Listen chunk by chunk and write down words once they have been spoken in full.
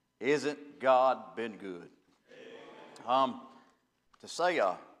Isn't God been good? To say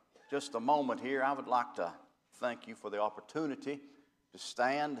just a moment here, I would like to thank you for the opportunity to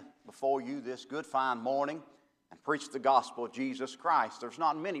stand before you this good fine morning and preach the gospel of Jesus Christ. There's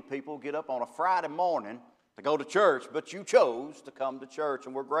not many people who get up on a Friday morning to go to church, but you chose to come to church,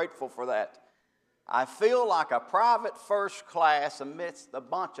 and we're grateful for that. I feel like a private first class amidst a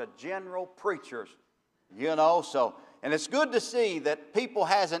bunch of general preachers, and it's good to see that people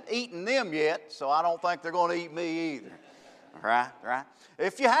hasn't eaten them yet, so I don't think they're going to eat me either. Right?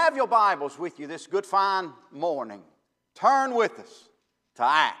 If you have your Bibles with you this good fine morning, turn with us to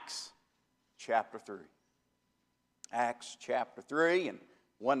Acts chapter 3. Acts chapter 3, and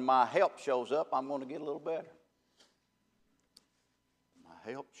when my help shows up, I'm going to get a little better.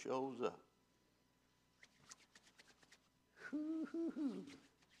 My help shows up.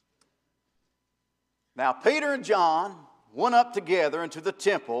 Now, Peter and John went up together into the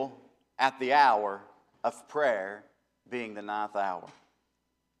temple at the hour of prayer, being the 9th hour.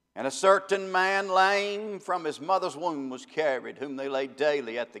 And a certain man lame from his mother's womb was carried, whom they laid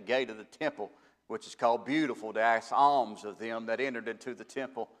daily at the gate of the temple, which is called Beautiful, to ask alms of them that entered into the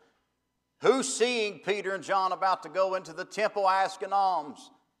temple. Who, seeing Peter and John about to go into the temple, asking alms,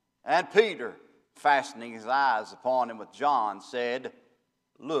 and Peter, fastening his eyes upon him with John, said,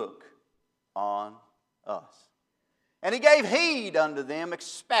 Look on us. And he gave heed unto them,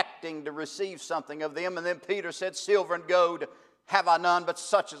 expecting to receive something of them. And then Peter said, Silver and gold have I none, but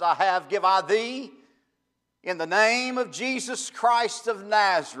such as I have give I thee. In the name of Jesus Christ of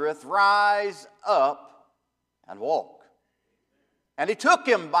Nazareth, rise up and walk. And he took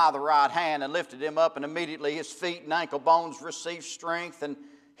him by the right hand and lifted him up, and immediately his feet and ankle bones received strength. And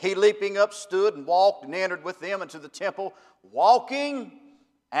he, leaping up, stood and walked and entered with them into the temple, walking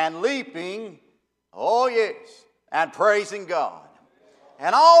and leaping, oh yes, and praising God.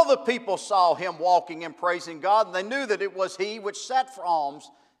 And all the people saw him walking and praising God, and they knew that it was he which sat for alms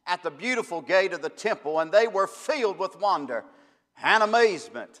at the beautiful gate of the temple, and they were filled with wonder and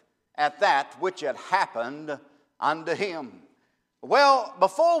amazement at that which had happened unto him. Well,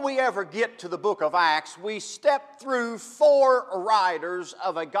 before we ever get to the book of Acts, we step through 4 writers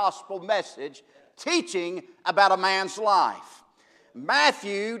of a gospel message teaching about a man's life.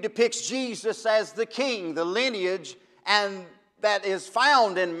 Matthew depicts Jesus as the king. The lineage and that is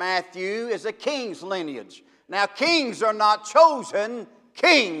found in Matthew is a king's lineage. Now, kings are not chosen,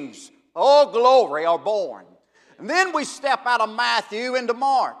 kings, oh glory, are born. And then we step out of Matthew into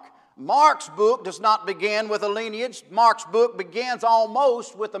Mark. Mark's book does not begin with a lineage. Mark's book begins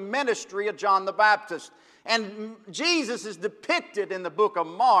almost with the ministry of John the Baptist. And Jesus is depicted in the book of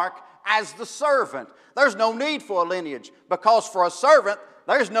Mark as the servant. There's no need for a lineage, because for a servant,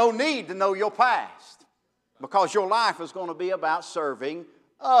 there's no need to know your past, because your life is going to be about serving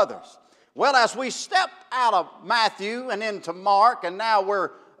others. Well, as we step out of Matthew and into Mark, and now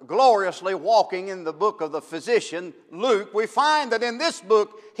we're gloriously walking in the book of the physician, Luke, we find that in this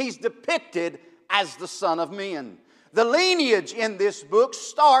book, he's depicted as the Son of Men. The lineage in this book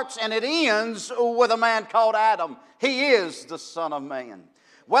starts and it ends with a man called Adam. He is the Son of Man.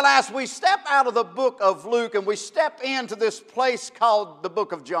 Well, as we step out of the book of Luke and we step into this place called the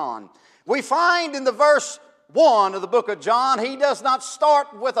book of John, we find in the verse 1 of the book of John, he does not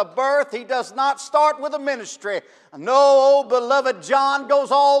start with a birth. He does not start with a ministry. No, beloved John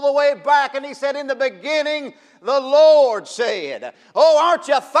goes all the way back, and he said, in the beginning, the Lord said. Oh, aren't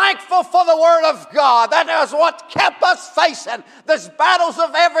you thankful for the Word of God? That is what kept us facing these battles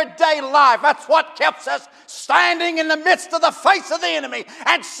of everyday life. That's what keeps us standing in the midst of the face of the enemy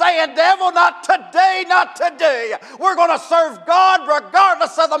and saying, devil, not today, not today. We're going to serve God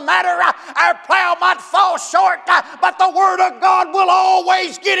regardless of the matter. Our plow might fall short, but the Word of God will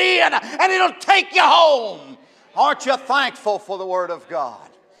always get in, and it'll take you home. Aren't you thankful for the Word of God?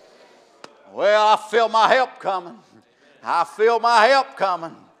 Well, I feel my help coming. I feel my help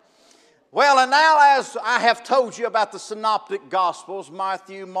coming. Well, and now as I have told you about the synoptic gospels,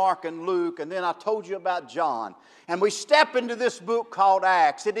 Matthew, Mark, and Luke, and then I told you about John, and we step into this book called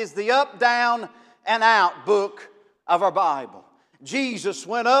Acts. It is the up, down, and out book of our Bible. Jesus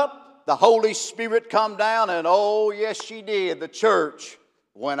went up, the Holy Spirit come down, and oh, yes, she did. The church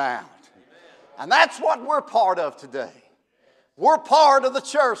went out. And that's what we're part of today. We're part of the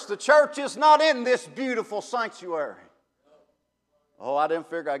church. The church is not in this beautiful sanctuary. Oh, I didn't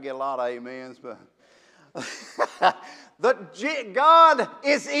figure I'd get a lot of amens, but God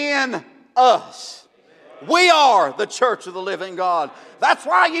is in us. We are the church of the living God. That's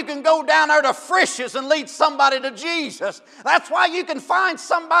why you can go down there to Frisch's and lead somebody to Jesus. That's why you can find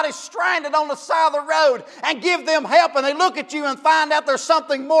somebody stranded on the side of the road and give them help, and they look at you and find out there's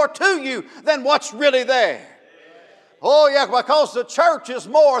something more to you than what's really there. Oh yeah, because the church is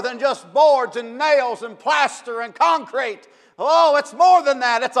more than just boards and nails and plaster and concrete. Oh, it's more than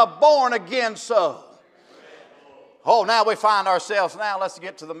that. It's a born again soul. Oh, now we find ourselves, now let's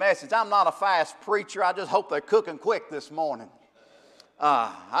get to the message. I'm not a fast preacher. I just hope they're cooking quick this morning.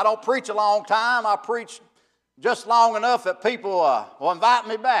 I don't preach a long time. I preach just long enough that people will invite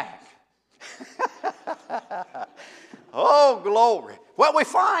me back. Oh, glory. Well, we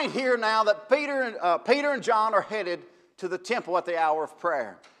find here now that Peter and John are headed to the temple at the hour of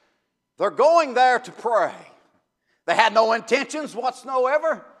prayer. They're going there to pray. They had no intentions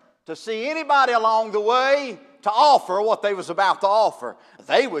whatsoever to see anybody along the way to offer what they was about to offer.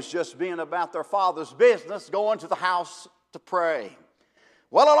 They was just being about their Father's business, going to the house to pray.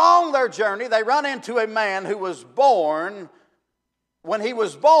 Well, along their journey, they run into a man who was born. When he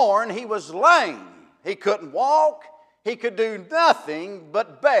was born, he was lame. He couldn't walk. He could do nothing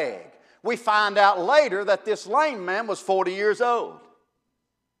but beg. We find out later that this lame man was 40 years old.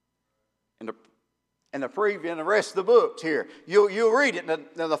 In the preview and the rest of the books here, you'll read it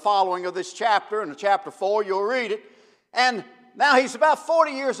in the following of this chapter. In chapter 4, you'll read it. And now he's about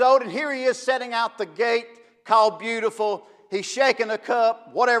 40 years old, and here he is setting out the gate called Beautiful. He's shaking a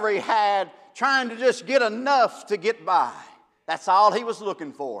cup, whatever he had, trying to just get enough to get by. That's all he was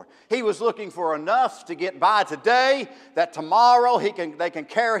looking for. He was looking for enough to get by today, that tomorrow they can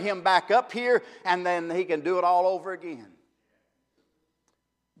carry him back up here, and then he can do it all over again.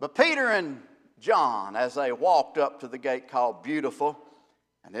 But Peter and John, as they walked up to the gate called Beautiful,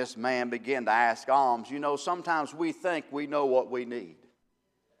 and this man began to ask alms. You know, sometimes we think we know what we need.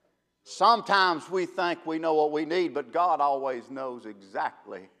 Sometimes we think we know what we need, but God always knows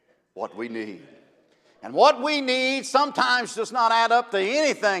exactly what we need. And what we need sometimes does not add up to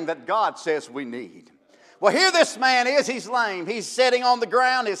anything that God says we need. Well, here this man is. He's lame. He's sitting on the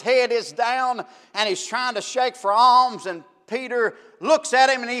ground. His head is down, and he's trying to shake for alms. And Peter looks at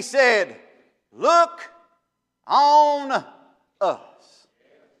him, and he said, "Look on us."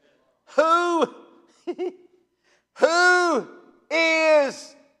 Who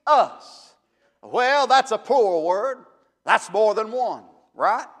is us? Well, that's a plural word. That's more than one,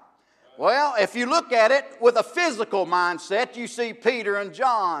 right? Well, if you look at it with a physical mindset, you see Peter and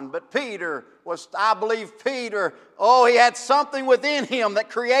John. But Peter was, I believe Peter, he had something within him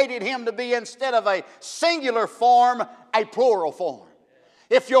that created him to be, instead of a singular form, a plural form.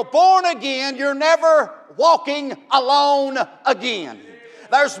 If you're born again, you're never walking alone again.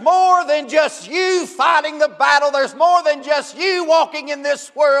 There's more than just you fighting the battle. There's more than just you walking in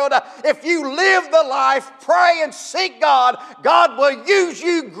this world. If you live the life, pray and seek God, God will use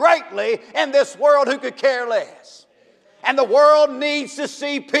you greatly in this world who could care less. And the world needs to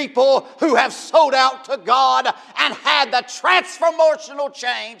see people who have sold out to God and had the transformational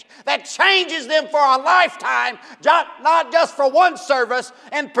change that changes them for a lifetime, not just for one service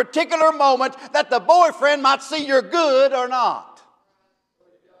and particular moment that the boyfriend might see you're good or not.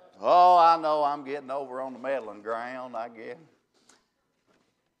 Oh, I know I'm getting over on the meddling ground, I guess.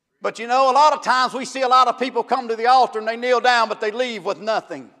 But you know, a lot of times we see a lot of people come to the altar and they kneel down, but they leave with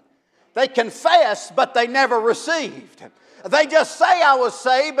nothing. They confess, but they never received. They just say, I was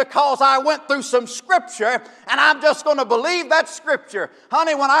saved because I went through some scripture, and I'm just going to believe that scripture.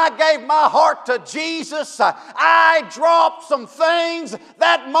 Honey, when I gave my heart to Jesus, I dropped some things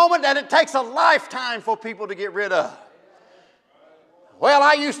that moment that it takes a lifetime for people to get rid of. Well,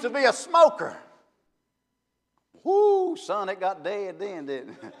 I used to be a smoker. Whoo, son, it got dead then,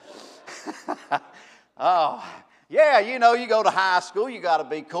 didn't it? Oh, yeah, you know, you go to high school, you got to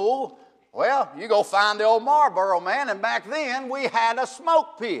be cool. Well, you go find the old Marlboro man, and back then we had a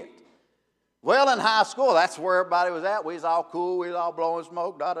smoke pit. Well, in high school, that's where everybody was at. We was all cool, we was all blowing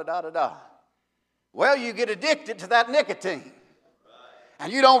smoke, da-da-da-da-da. Well, you get addicted to that nicotine.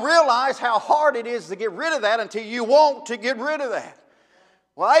 And you don't realize how hard it is to get rid of that until you want to get rid of that.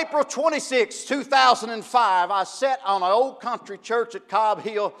 Well, April 26, 2005, I sat on an old country church at Cobb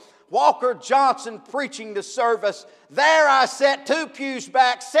Hill, Walker Johnson preaching the service. There I sat 2 pews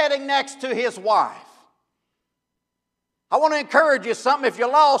back, sitting next to his wife. I want to encourage you something. If you're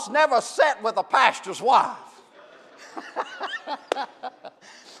lost, never sit with a pastor's wife.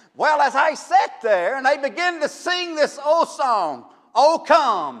 Well, as I sat there, and they began to sing this old song, "Oh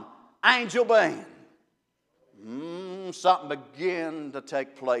Come, Angel Band." Something began to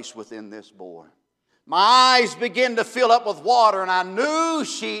take place within this boy. My eyes began to fill up with water, and I knew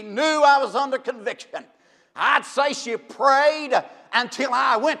she knew I was under conviction. I'd say she prayed until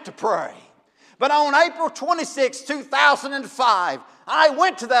I went to pray. But on April 26, 2005, I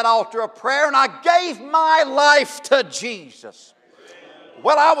went to that altar of prayer and I gave my life to Jesus.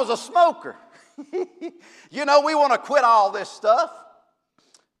 Well, I was a smoker. You know, we want to quit all this stuff.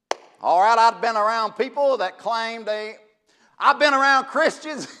 All right, I'd been around people that claimed I've been around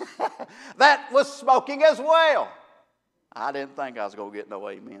Christians that was smoking as well. I didn't think I was going to get no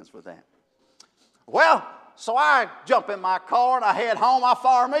amens with that. Well, so I jump in my car and I head home. I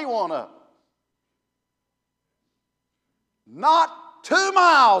fire me one up. Not 2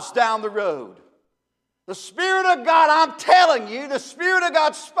 miles down the road, the Spirit of God, I'm telling you, the Spirit of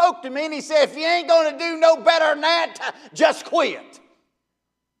God spoke to me and He said, if you ain't going to do no better than that, just quit.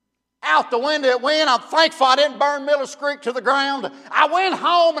 Out the window it went. I'm thankful I didn't burn Miller's Creek to the ground. I went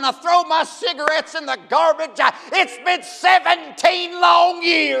home and I threw my cigarettes in the garbage. It's been 17 long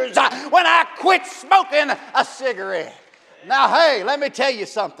years when I quit smoking a cigarette. Now, hey, let me tell you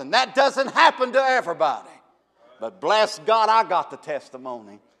something. That doesn't happen to everybody. But bless God, I got the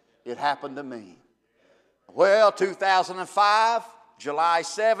testimony. It happened to me. Well, 2005, July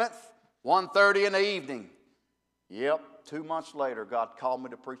 7th, 1:30 in the evening. Yep. 2 months later, God called me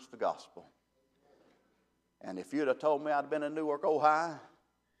to preach the gospel. And if you'd have told me I'd been in Newark, Ohio,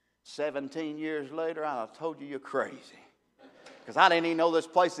 17 years later, I'd have told you you're crazy. Because I didn't even know this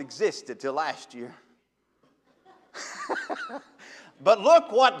place existed till last year. But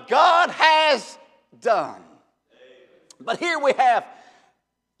look what God has done. But here we have,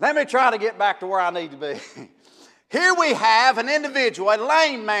 let me try to get back to where I need to be. Here we have an individual, a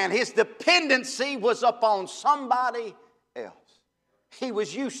lame man. His dependency was upon somebody else. He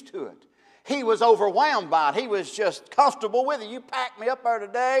was used to it. He was overwhelmed by it. He was just comfortable with it. You pack me up there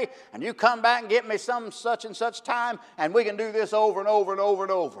today, and you come back and get me some such and such time, and we can do this over and over and over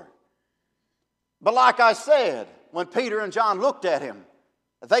and over. But like I said, when Peter and John looked at him,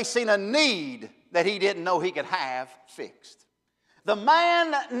 they seen a need that he didn't know he could have fixed. The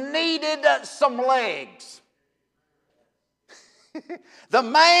man needed some legs. The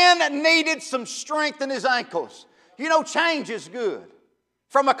man needed some strength in his ankles. You know, change is good.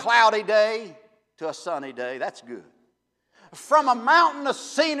 From a cloudy day to a sunny day, that's good. From a mountain of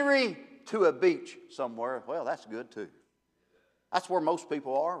scenery to a beach somewhere, well, that's good too. That's where most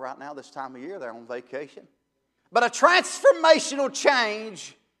people are right now this time of year. They're on vacation. But a transformational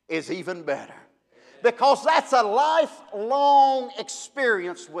change is even better, because that's a lifelong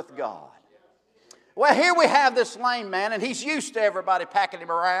experience with God. Well, here we have this lame man, and he's used to everybody packing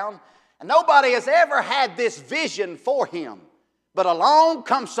him around, and nobody has ever had this vision for him. But along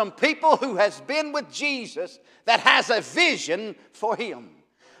comes some people who has been with Jesus that has a vision for him.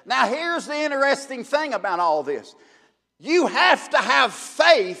 Now, here's the interesting thing about all this. You have to have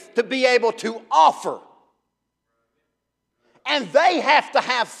faith to be able to offer. And they have to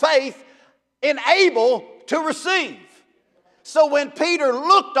have faith and able to receive. So when Peter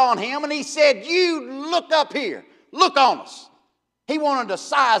looked on him and he said, you look up here, look on us. He wanted to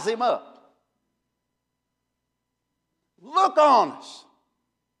size him up. Look on us.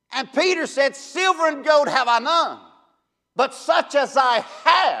 And Peter said, silver and gold have I none, but such as I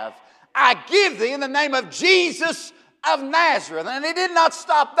have, I give thee in the name of Jesus of Nazareth. And he did not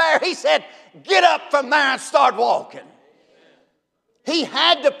stop there. He said, get up from there and start walking. He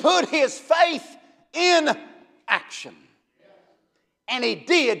had to put his faith in action. And he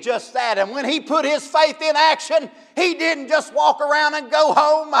did just that. And when he put his faith in action, he didn't just walk around and go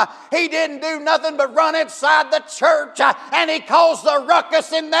home. He didn't do nothing but run inside the church. And he caused the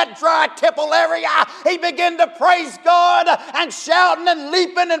ruckus in that dry temple area. He began to praise God and shouting and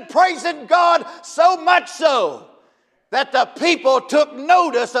leaping and praising God, so much so that the people took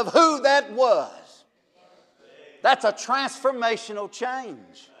notice of who that was. That's a transformational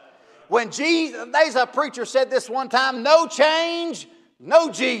change. When Jesus, there's a preacher said this one time, no change,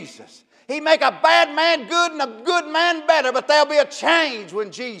 no Jesus. He make a bad man good and a good man better, but there'll be a change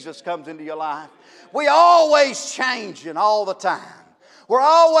when Jesus comes into your life. We always changing all the time. We're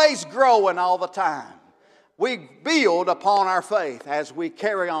always growing all the time. We build upon our faith as we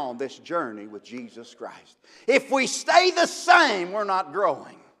carry on this journey with Jesus Christ. If we stay the same, we're not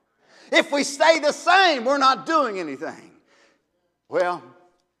growing. If we stay the same, we're not doing anything. Well,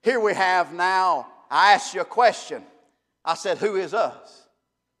 here we have now, I asked you a question. I said, who is us?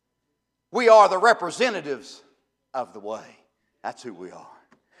 We are the representatives of the way. That's who we are.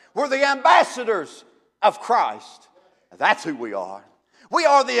 We're the ambassadors of Christ. That's who we are. We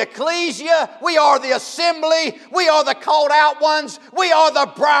are the ecclesia. We are the assembly. We are the called out ones. We are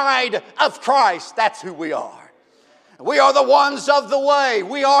the bride of Christ. That's who we are. We are the ones of the way.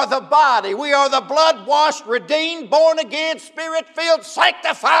 We are the body. We are the blood-washed, redeemed, born-again, spirit-filled,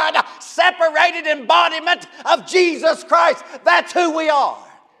 sanctified, separated embodiment of Jesus Christ. That's who we are.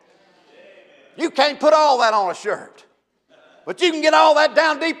 You can't put all that on a shirt. But you can get all that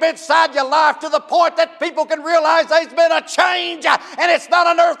down deep inside your life to the point that people can realize there's been a change. And it's not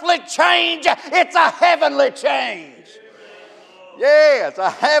an earthly change. It's a heavenly change. Yeah, it's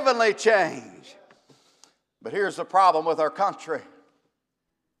a heavenly change. But here's the problem with our country.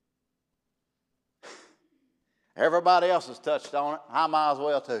 Everybody else has touched on it. I might as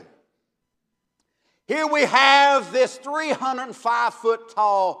well too. Here we have this 305-foot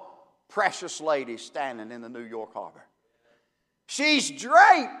tall, precious lady standing in the New York harbor. She's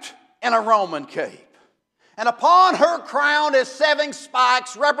draped in a Roman cape. And upon her crown is 7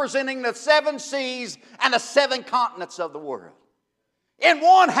 spikes representing the 7 seas and the 7 continents of the world. In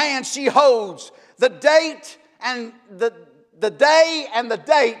one hand she holds the date and the day and the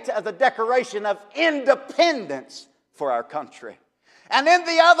date of the Declaration of Independence for our country. And in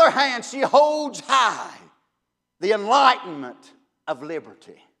the other hand she holds high the enlightenment of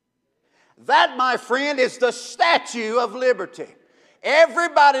liberty. That, my friend, is the Statue of Liberty.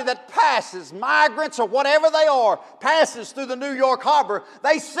 Everybody that passes, migrants or whatever they are, passes through the New York harbor,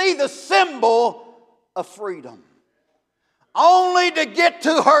 they see the symbol of freedom. Only to get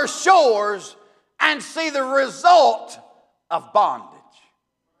to her shores and see the result of bondage.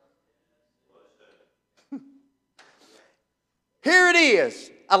 Here it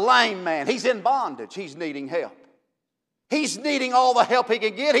is, a lame man. He's in bondage. He's needing help. He's needing all the help he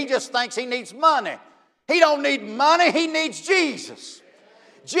can get. He just thinks he needs money. He don't need money. He needs Jesus.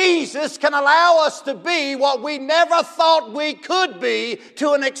 Jesus can allow us to be what we never thought we could be,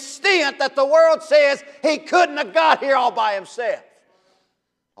 to an extent that the world says he couldn't have got here all by himself.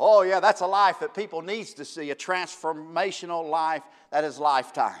 Oh yeah, that's a life that people need to see, a transformational life that is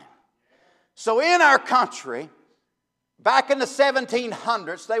lifetime. So in our country, back in the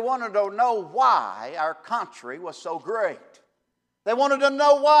 1700s, they wanted to know why our country was so great. They wanted to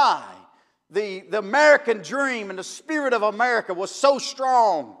know why the American dream and the spirit of America was so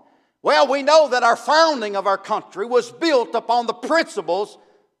strong. Well, we know that our founding of our country was built upon the principles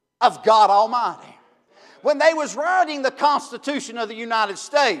of God Almighty. When they was writing the Constitution of the United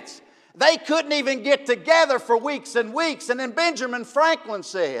States, they couldn't even get together for weeks and weeks. And then Benjamin Franklin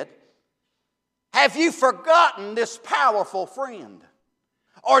said, "Have you forgotten this powerful friend?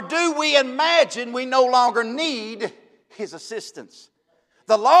 Or do we imagine we no longer need his assistance?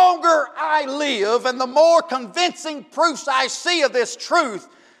 The longer I live and the more convincing proofs I see of this truth,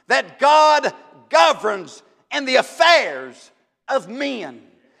 that God governs in the affairs of men."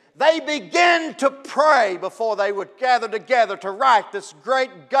 They began to pray before they would gather together to write this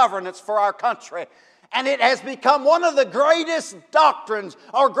great governance for our country. And it has become one of the greatest doctrines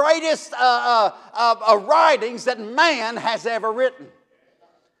or greatest writings that man has ever written.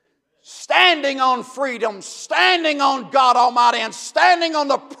 Standing on freedom, standing on God Almighty, and standing on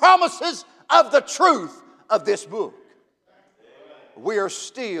the promises of the truth of this book. We are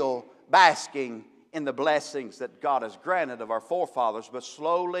still basking in the blessings that God has granted of our forefathers, but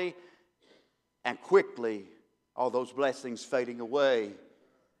slowly and quickly all those blessings fading away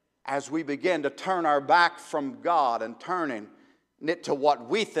as we begin to turn our back from God and turning it to what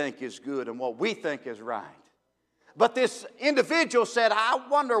we think is good and what we think is right. But this individual said, "I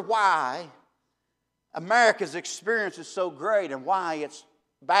wonder why America's experience is so great and why it's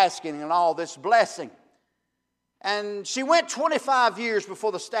basking in all this blessing." And she went 25 years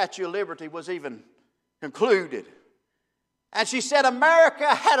before the Statue of Liberty was even concluded. And she said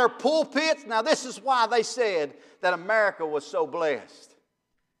America had her pulpits. Now this is why they said that America was so blessed.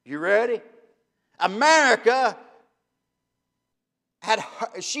 You ready? America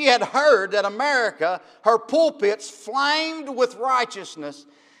she had heard that America, her pulpits flamed with righteousness,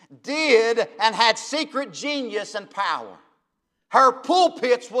 did and had secret genius and power. Her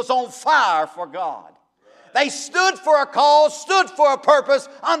pulpits was on fire for God. They stood for a cause, stood for a purpose,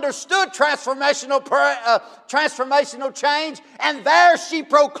 understood transformational change, and there she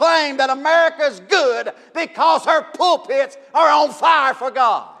proclaimed that America is good because her pulpits are on fire for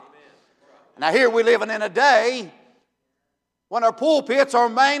God. Now here we're living in a day when our pulpits are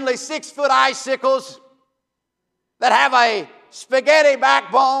mainly 6-foot icicles that have a spaghetti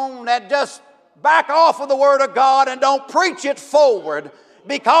backbone that just back off of the Word of God and don't preach it forward.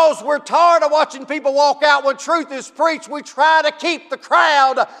 Because we're tired of watching people walk out when truth is preached, we try to keep the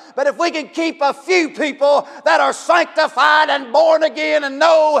crowd. But if we can keep a few people that are sanctified and born again and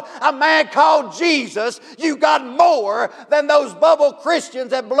know a man called Jesus, you got more than those bubble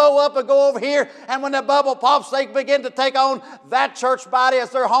Christians that blow up and go over here. And when the bubble pops, they begin to take on that church body as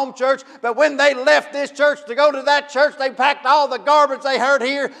their home church. But when they left this church to go to that church, they packed all the garbage they heard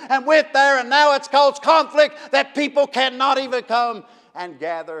here and went there. And now it's caused conflict that people cannot even come and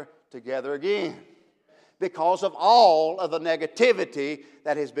gather together again because of all of the negativity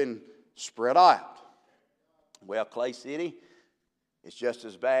that has been spread out. Well, Clay City is just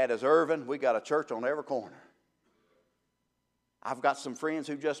as bad as Irvin. We got a church on every corner. I've got some friends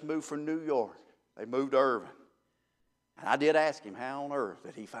who just moved from New York. They moved to Irvin. And I did ask him, how on earth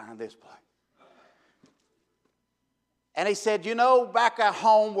did he find this place? And he said, you know, back at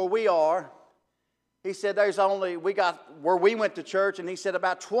home where we are, he said where we went to church, and he said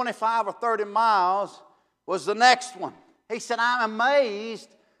about 25 or 30 miles was the next one. He said, I'm amazed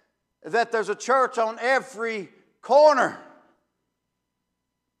that there's a church on every corner.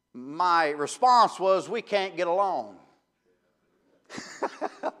 My response was, we can't get along.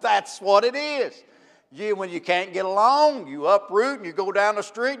 That's what it is. When you can't get along, you uproot and you go down the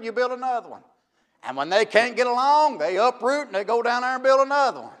street and you build another one. And when they can't get along, they uproot and they go down there and build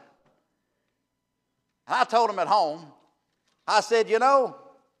another one. And I told them at home, I said, you know,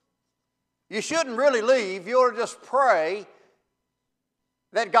 you shouldn't really leave. You ought to just pray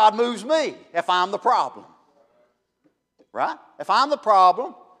that God moves me if I'm the problem. Right? If I'm the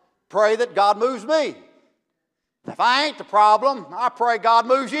problem, pray that God moves me. If I ain't the problem, I pray God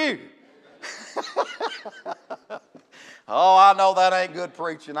moves you. Oh, I know that ain't good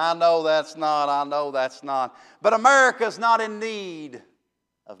preaching. I know that's not. But America's not in need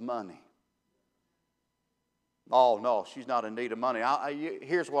of money. Oh, no, she's not in need of money.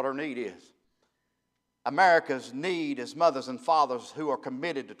 Here's what her need is. America's need is mothers and fathers who are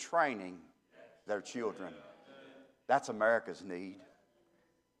committed to training their children. That's America's need.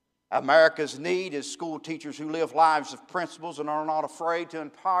 America's need is school teachers who live lives of principles and are not afraid to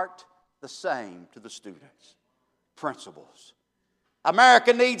impart the same to the students. Principles.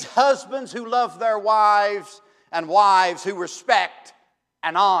 America needs husbands who love their wives and wives who respect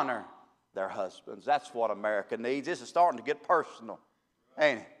and honor their husbands. That's what America needs. This is starting to get personal,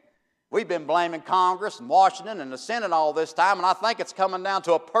 ain't it? We've been blaming Congress and Washington and the Senate all this time, and I think it's coming down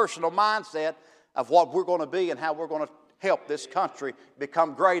to a personal mindset of what we're going to be and how we're going to help this country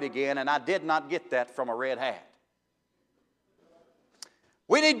become great again, and I did not get that from a red hat.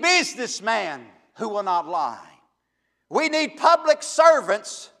 We need businessmen who will not lie. We need public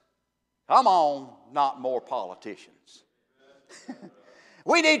servants, come on, not more politicians.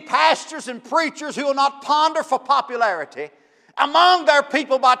 We need pastors and preachers who will not ponder for popularity among their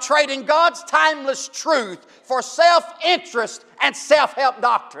people by trading God's timeless truth for self-interest and self-help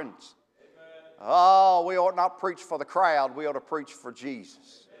doctrines. Oh, we ought not preach for the crowd. We ought to preach for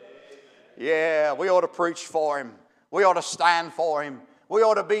Jesus. Yeah, we ought to preach for Him. We ought to stand for Him. We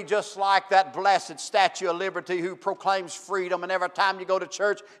ought to be just like that blessed Statue of Liberty who proclaims freedom. And every time you go to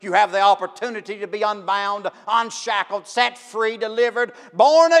church, you have the opportunity to be unbound, unshackled, set free, delivered,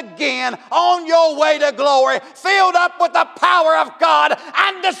 born again, on your way to glory, filled up with the power of God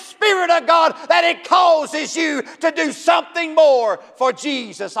and the Spirit of God, that it causes you to do something more for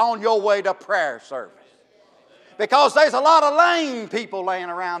Jesus on your way to prayer service. Because there's a lot of lame people laying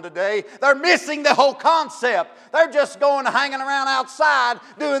around today. They're missing the whole concept. They're just going hanging around outside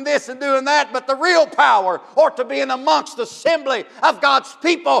doing this and doing that. But the real power ought to be in amongst the assembly of God's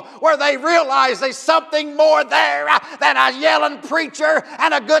people, where they realize there's something more there than a yelling preacher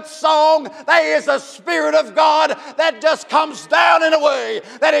and a good song. There is a Spirit of God that just comes down in a way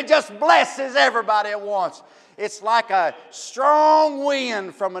that it just blesses everybody at once. It's like a strong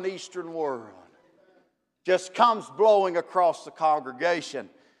wind from an eastern world. Just comes blowing across the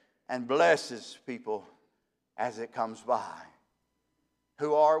congregation and blesses people as it comes by.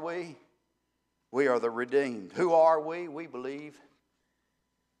 Who are we? We are the redeemed. Who are we? We believe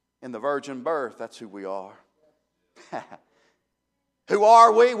in the virgin birth. That's who we are. Who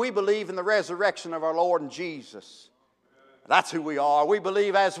are we? We believe in the resurrection of our Lord and Jesus. That's who we are. We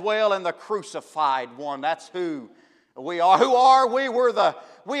believe as well in the crucified one. That's who we are. Who are we?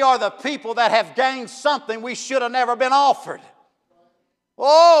 We are the people that have gained something we should have never been offered.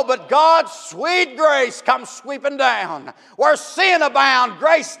 Oh, but God's sweet grace comes sweeping down. Where sin abound,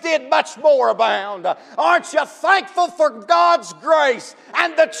 grace did much more abound. Aren't you thankful for God's grace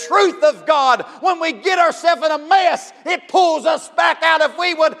and the truth of God? When we get ourselves in a mess, it pulls us back out if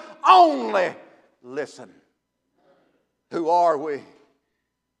we would only listen. Who are we?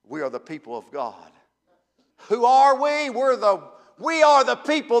 We are the people of God. Who are we? We are the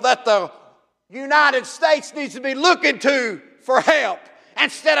people that the United States needs to be looking to for help.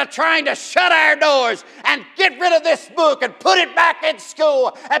 Instead of trying to shut our doors and get rid of this book and put it back in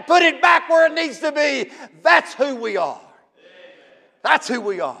school and put it back where it needs to be. That's who we are. That's who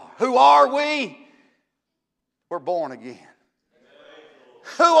we are. Who are we? We're born again.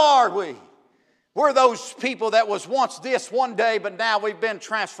 Who are we? We're those people that was once this one day, but now we've been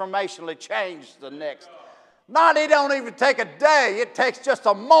transformationally changed the next. It don't even take a day. It takes just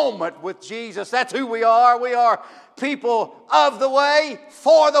a moment with Jesus. That's who we are. We are people of the way,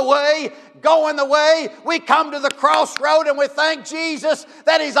 for the way, going the way. We come to the crossroad and we thank Jesus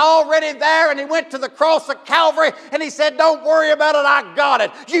that He's already there, and He went to the cross of Calvary and He said, don't worry about it, I got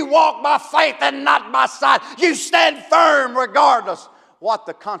it. You walk by faith and not by sight. You stand firm regardless what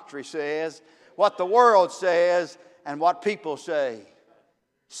the country says, what the world says, and what people say.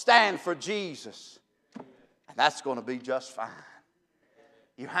 Stand for Jesus. And that's going to be just fine.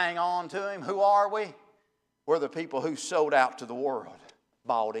 You hang on to Him. Who are we? We're the people who sold out to the world,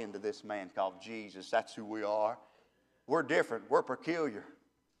 bought into this man called Jesus. That's who we are. We're different. We're peculiar.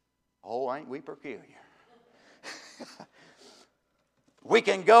 Oh, ain't we peculiar? We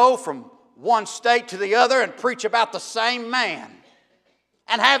can go from one state to the other and preach about the same man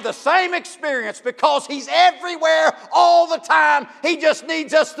and have the same experience because He's everywhere all the time. He just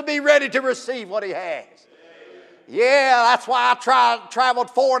needs us to be ready to receive what He has. Yeah, that's why I traveled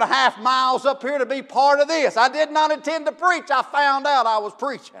 4.5 miles up here to be part of this. I did not intend to preach. I found out I was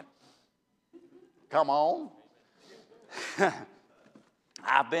preaching. Come on.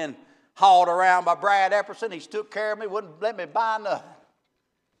 I've been hauled around by Brad Epperson. He's took care of me, wouldn't let me buy nothing.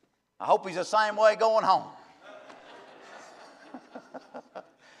 I hope he's the same way going home.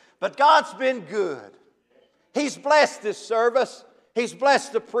 But God's been good. He's blessed this service. He's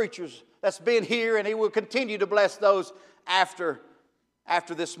blessed the preachers that's been here, and He will continue to bless those after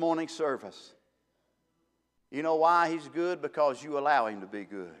this morning's service. You know why He's good? Because you allow Him to be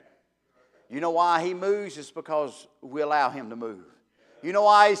good. You know why He moves? It's because we allow Him to move. You know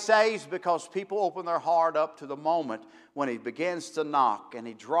why He saves? Because people open their heart up to the moment when He begins to knock and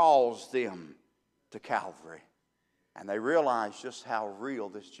He draws them to Calvary. And they realize just how real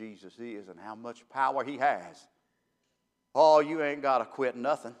this Jesus is and how much power He has. Oh, you ain't got to quit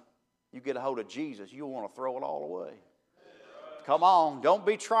nothing. You get a hold of Jesus, you want to throw it all away. Come on, don't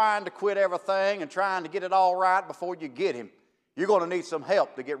be trying to quit everything and trying to get it all right before you get Him. You're going to need some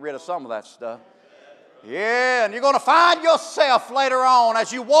help to get rid of some of that stuff. Yeah, and you're going to find yourself later on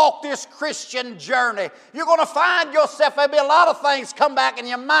as you walk this Christian journey. You're going to find yourself, there'll be a lot of things come back in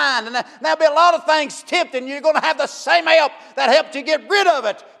your mind, and there'll be a lot of things tempting. You're going to have the same help that helped you get rid of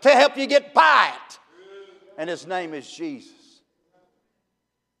it to help you get by it. And His name is Jesus.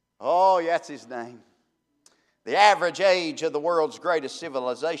 Oh, that's His name. The average age of the world's greatest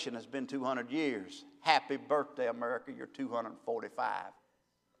civilization has been 200 years. Happy birthday, America. You're 245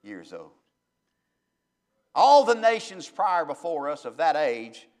 years old. All the nations prior before us of that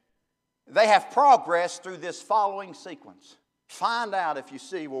age, they have progressed through this following sequence. Find out if you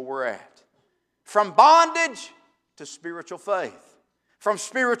see where we're at. From bondage to spiritual faith. From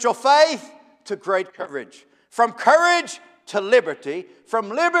spiritual faith to great courage. From courage to liberty, from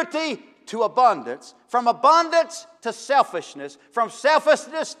liberty to abundance, from abundance to selfishness, from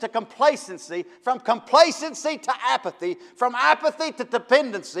selfishness to complacency, from complacency to apathy, from apathy to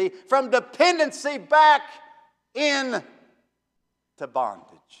dependency, from dependency back into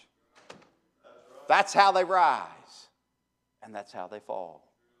bondage. That's how they rise, and that's how they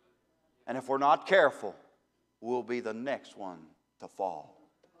fall. And if we're not careful, we'll be the next one to fall.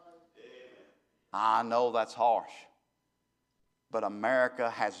 I know that's harsh. But America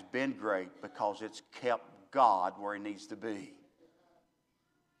has been great because it's kept God where He needs to be.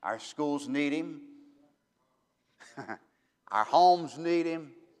 Our schools need Him. Our homes need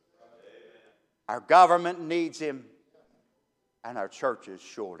Him. Our government needs Him. And our churches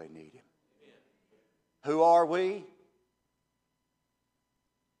surely need Him. Who are we?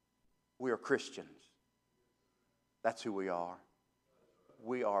 We are Christians. That's who we are.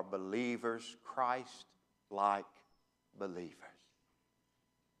 We are believers, Christ-like believers.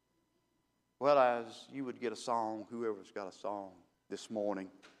 Well, as you would get a song, whoever's got a song this morning,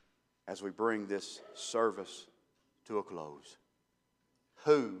 as we bring this service to a close.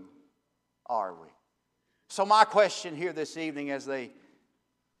 Who are we? So my question here this evening as they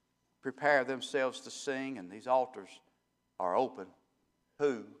prepare themselves to sing and these altars are open,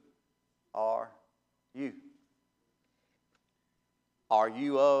 who are you? Are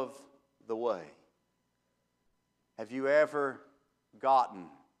you of the way? Have you ever gotten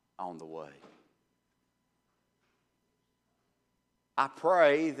on the way. I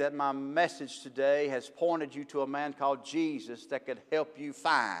pray that my message today has pointed you to a man called Jesus that could help you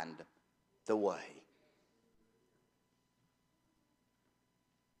find the way.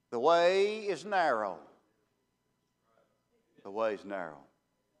 The way is narrow. The way is narrow.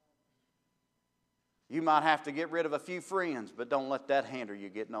 You might have to get rid of a few friends, but don't let that hinder you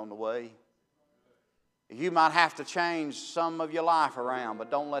getting on the way. You might have to change some of your life around,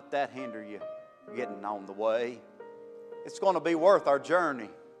 but don't let that hinder you getting on the way. It's going to be worth our journey.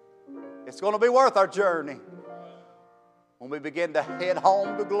 It's going to be worth our journey when we begin to head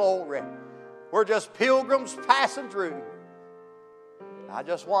home to glory. We're just pilgrims passing through. I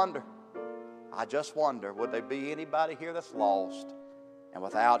just wonder, would there be anybody here that's lost and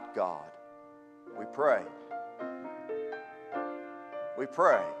without God? We pray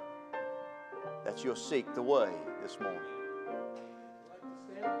that you'll seek the way this morning.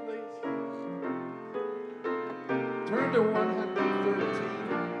 Stand, please. Turn to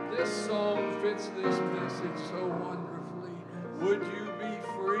 113. This song fits this message so wonderfully. Would you be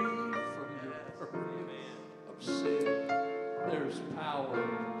free from your burden of sin? There's power.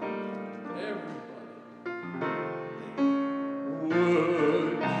 Everybody. Would you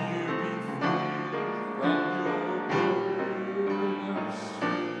be free from your burden of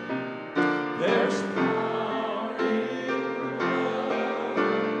sin? There's power in the blood.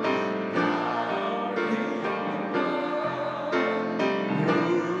 Power in the blood.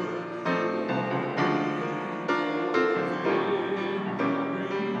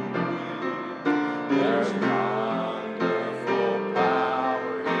 There's wonderful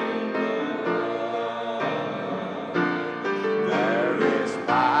power in the blood. There is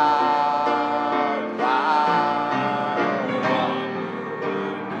power.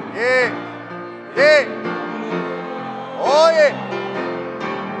 Yeah, yeah. Oh, yeah.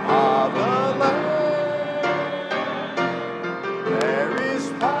 Of the Lamb, there is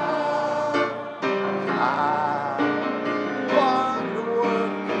power. I wonder what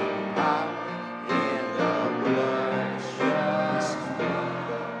power in the blood.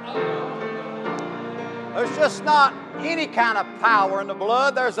 There's just not any kind of power in the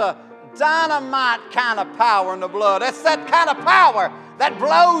blood. There's a dynamite kind of power in the blood. It's that kind of power that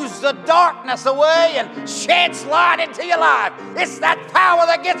blows the darkness away and sheds light into your life. It's that power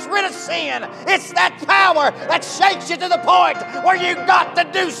that gets rid of sin. It's that power that shakes you to the point where you got to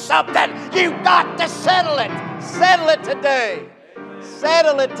do something. You got to settle it. Settle it today.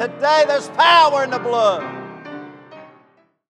 Settle it today. There's power in the blood.